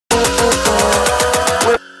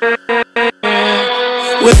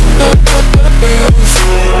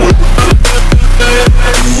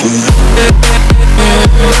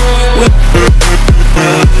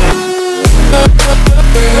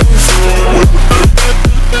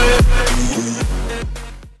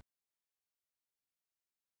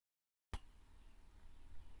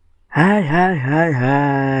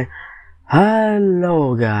Hi.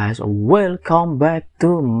 Hello guys, welcome back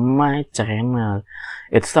to my channel.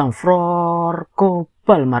 It's time for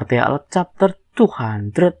Kopal Martial chapter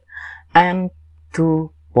 202.5.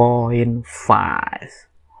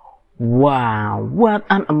 Wow, what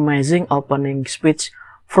an amazing opening speech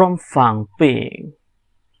from Fang Ping.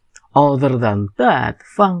 Other than that,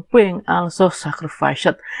 Fang Ping also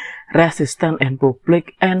sacrificed resistance in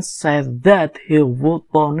public and said that he would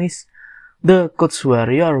punish the coach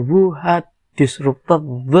warrior who had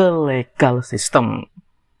disrupted the legal system.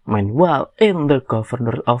 Meanwhile, in the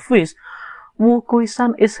governor's office, Wu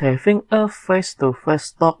Kuishan is having a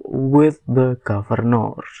face-to-face talk with the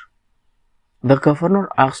governor. The governor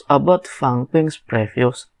asks about Fang Ping's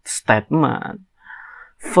previous statement.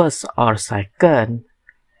 First or second,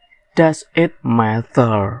 does it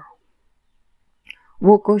matter?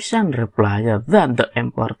 Wu Kuishan replied that the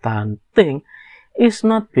important thing is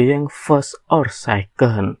not being first or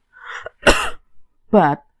second,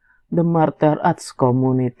 but the martial arts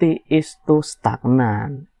community is too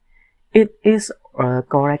stagnant. It is a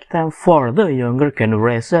correct time for the younger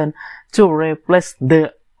generation to replace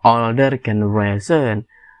the older generation.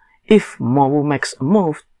 If Mo makes a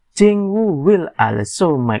move, Jingwu will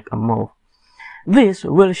also make a move. This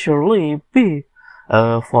will surely be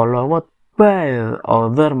followed by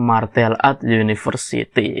other martial art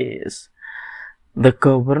universities. The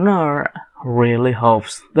governor really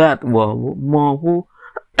hopes that Mo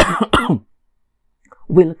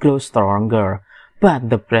will grow stronger, but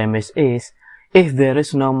the premise is if there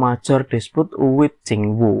is no major dispute with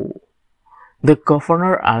Jingwu. The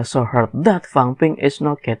governor also heard that Fang Ping is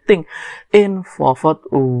not getting involved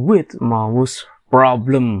with Mo's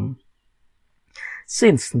problem.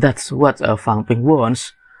 Since that's what Fang Ping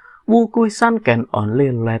wants, Wu Kuishan can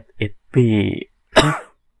only let it be.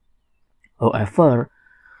 However,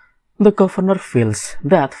 the governor feels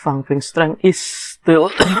that Fang Ping's strength is still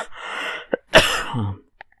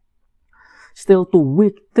too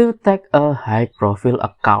weak to take a high-profile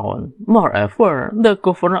account. Moreover, the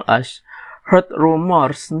governor has heard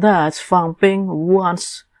rumors that Fang Ping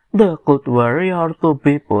wants the coach warrior to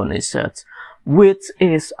be punished, which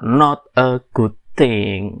is not a good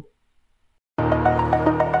thing.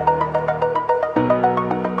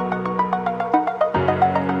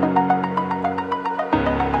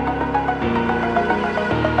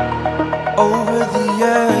 Over the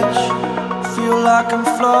edge, feel like I'm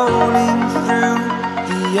floating through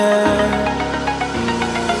the air.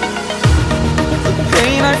 The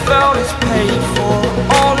pain I felt is paid for,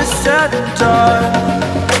 all is said and done.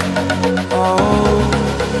 Oh,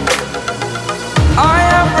 I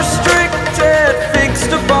am restricted, fixed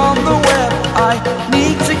upon the web. I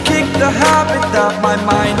need to kick the habit that my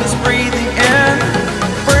mind is breathing in.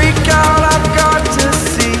 Break out, I've got to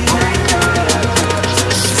see.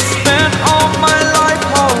 Spent all my life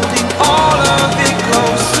holding all of it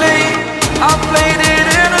closely. I played it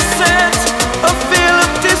innocent, a feel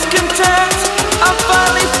of discontent. I'm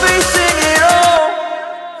finally facing it all,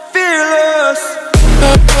 fearless.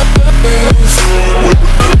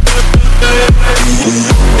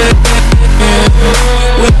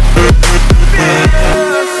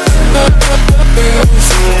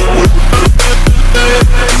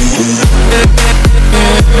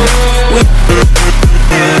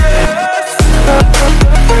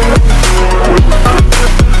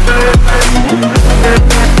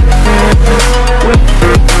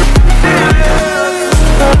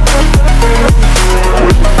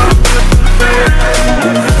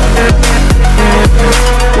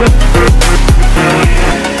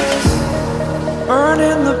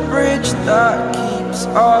 Burning the bridge that keeps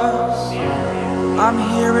us. I'm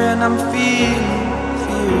here and I'm feeling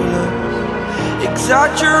fearless.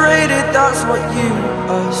 Exaggerated, that's what you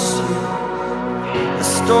assume. The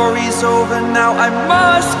story's over now, I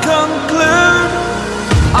must conclude.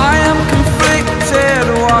 I am conflicted,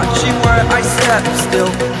 watching where I step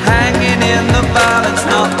still, hanging in the balance.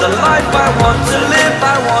 Not the life I want to live,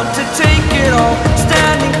 I want to take it all.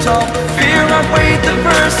 Standing tall, fear outweighed the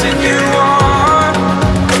person you are.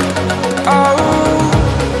 Oh,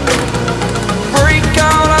 break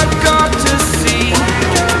out, I've got to see.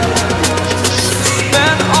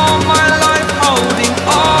 Spent all my life holding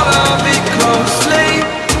all of it closely.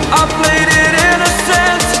 I played it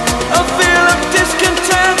innocent, a feel of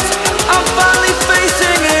discontent. I'm finally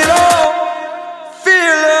facing it all,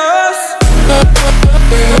 fearless.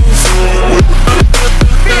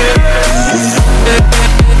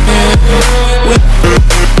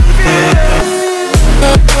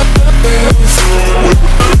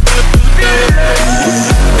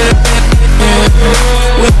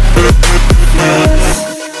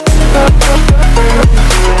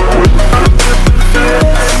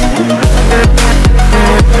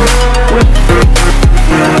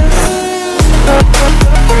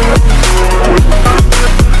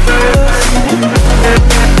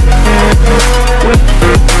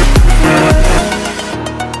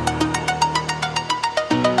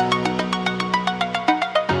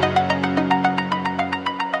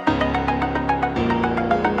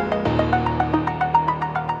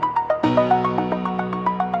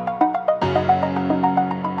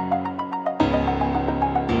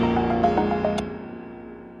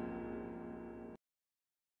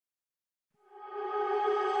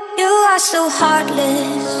 so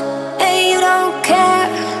heartless, and you don't care.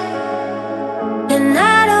 And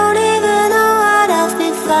I don't even know what I've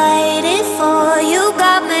been fighting for. You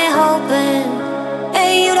got me hoping,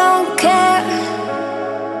 and you don't care.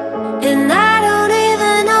 And I don't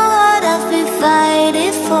even know what I've been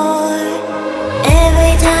fighting for.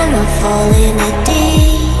 Every time I fall in a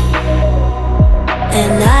deep,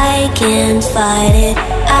 and I can't fight it,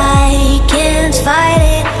 I can't fight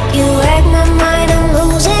it. You wreck my mind, I'm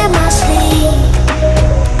losing my sleep.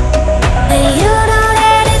 And you know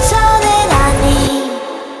that it's all that I need,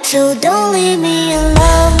 so don't leave me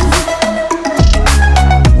alone.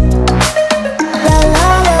 La la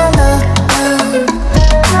la la,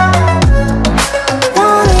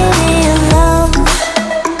 don't leave me alone.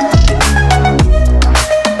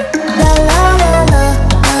 La la la la,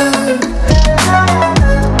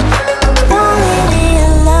 don't leave me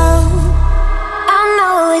alone. I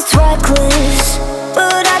know it's reckless,